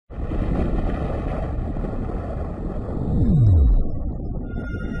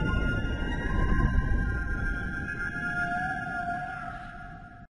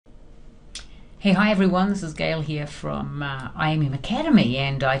Hey, hi everyone, this is Gail here from IMM Academy,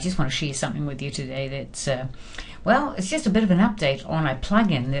 and I just want to share something with you today that's, well, it's just a bit of an update on a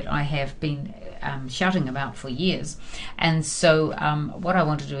plugin that I have been shouting about for years. And so what I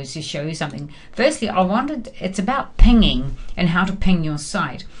want to do is just show you something. Firstly, it's about pinging and how to ping your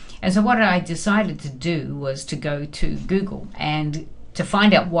site. And so what I decided to do was to go to Google and to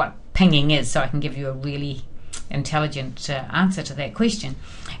find out what pinging is, so I can give you a really intelligent answer to that question.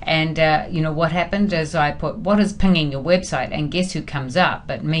 And you know what happened is I put, what is pinging your website, and guess who comes up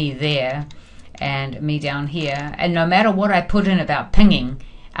but me there and me down here. And no matter what I put in about pinging,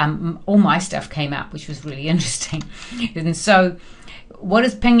 all my stuff came up, which was really interesting. And so what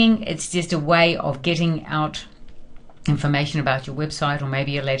is pinging? It's just a way of getting out information about your website, or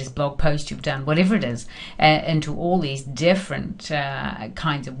maybe your latest blog post you've done, whatever it is, into all these different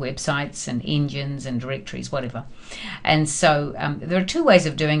kinds of websites and engines and directories, whatever. And so there are two ways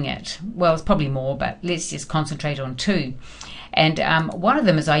of doing it. Well, it's probably more, but let's just concentrate on two. And one of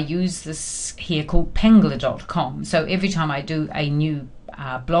them is I use this here called pingler.com. So every time I do a new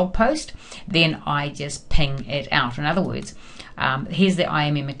blog post, then I just ping it out. In other words, here's the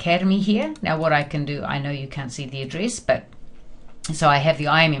IMM Academy here. Now what I can do, I know you can't see the address, but so I have the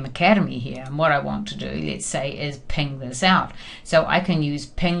IMM Academy here, and what I want to do, let's say, is ping this out. So I can use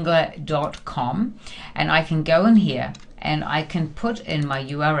pingler.com, and I can go in here and I can put in my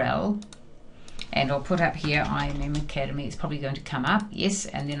URL, and I'll put up here IMM Academy. It's probably going to come up, yes,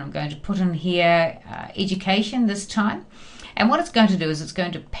 and then I'm going to put in here education this time. And what it's going to do is it's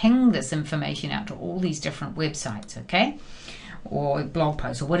going to ping this information out to all these different websites, okay, or blog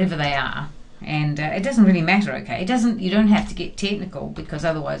posts or whatever they are. And it doesn't really matter, okay. You don't have to get technical, because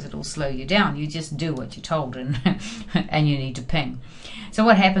otherwise it'll slow you down. You just do what you're told, and and you need to ping. So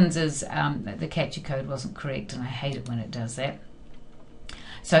what happens is the captcha code wasn't correct, and I hate it when it does that.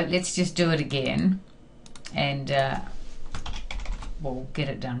 So let's just do it again, and we'll get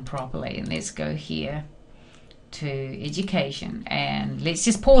it done properly. And let's go here to education, and let's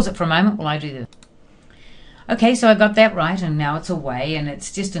just pause it for a moment while I do this. Okay, so I got that right, and now it's away, and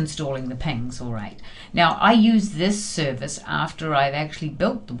it's just installing the pings. All right. Now I use this service after I've actually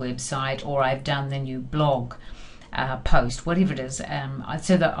built the website, or I've done the new blog post, whatever it is.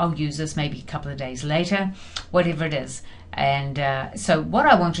 So that I'll use this maybe a couple of days later, whatever it is. And so what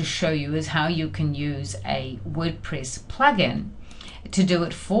I want to show you is how you can use a WordPress plugin to do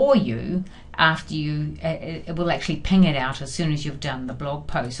it for you after you, it will actually ping it out as soon as you've done the blog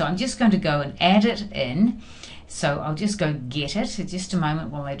post. So I'm just going to go and add it in. So I'll just go get it. Just a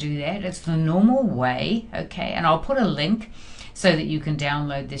moment while I do that. It's the normal way, okay, and I'll put a link so that you can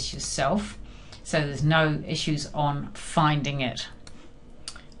download this yourself, so there's no issues on finding it.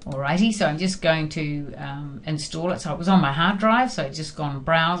 Alrighty, so I'm just going to install it. So it was on my hard drive, so I've just gone and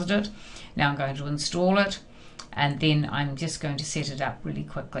browsed it. Now I'm going to install it, and then I'm just going to set it up really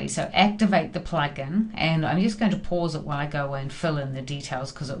quickly. So activate the plugin, and I'm just going to pause it while I go away and fill in the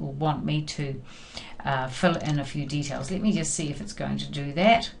details, because it will want me to fill in a few details. Let me just see if it's going to do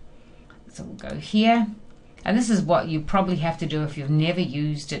that. So we'll go here, and this is what you probably have to do if you've never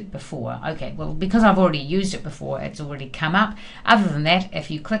used it before. Okay, well, because I've already used it before, it's already come up. Other than that, if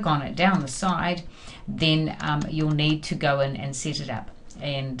you click on it down the side, then you'll need to go in and set it up,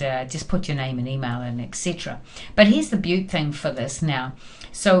 and just put your name and email in, etc. But here's the beaut thing for this now.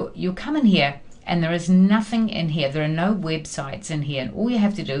 So you'll come in here, and there is nothing in here. There are no websites in here, and all you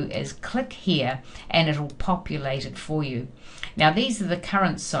have to do is click here, and it'll populate it for you. Now these are the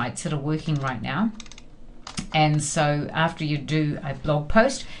current sites that are working right now. And so after you do a blog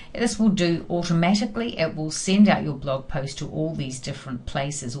post, this will do automatically. It will send out your blog post to all these different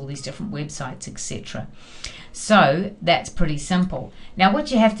places, all these different websites, etc. So that's pretty simple. Now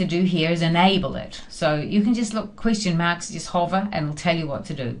what you have to do here is enable it. So you can just look question marks, just hover, and it'll tell you what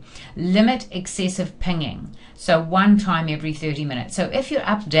to do. Limit excessive pinging. So one time every 30 minutes. So if you're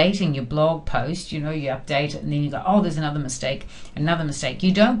updating your blog post, you know, you update it and then you go, oh, there's another mistake, another mistake.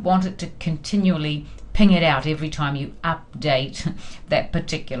 You don't want it to continually ping it out every time you update that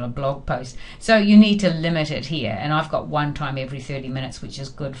particular blog post. So you need to limit it here, and I've got one time every 30 minutes, which is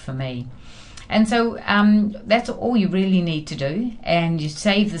good for me. And so that's all you really need to do, and you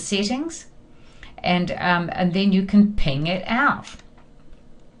save the settings, and then you can ping it out.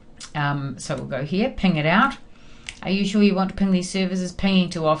 So we'll go here, ping it out. Are you sure you want to ping these services? Pinging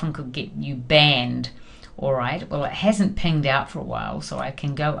too often could get you banned. All right, well, it hasn't pinged out for a while, so I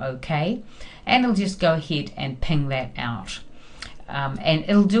can go OK, and it'll just go ahead and ping that out, and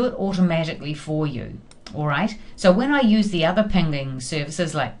it'll do it automatically for you. All right, so when I use the other pinging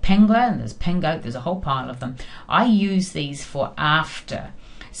services like Pingler, and there's Pingo, there's a whole pile of them, I use these for after.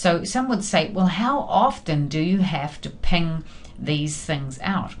 So some would say, well, how often do you have to ping these things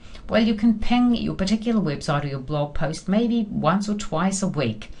out? Well, you can ping your particular website or your blog post maybe once or twice a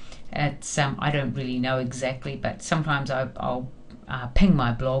week. It's I don't really know exactly, but sometimes I'll ping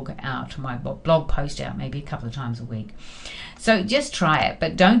my blog out, my blog post out maybe a couple of times a week. So just try it,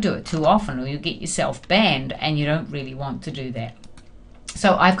 but don't do it too often or you'll get yourself banned, and you don't really want to do that.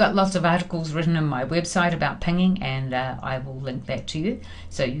 So I've got lots of articles written on my website about pinging, and I will link that to you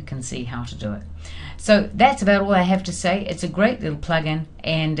so you can see how to do it. So that's about all I have to say. It's a great little plugin,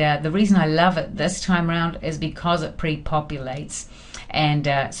 and the reason I love it this time around is because it pre-populates.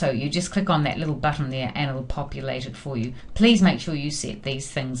 And so you just click on that little button there and it'll populate it for you. Please make sure you set these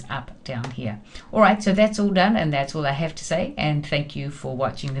things up down here. Alright, so that's all done, and that's all I have to say, and thank you for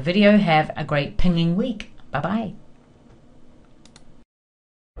watching the video. Have a great pinging week. Bye bye.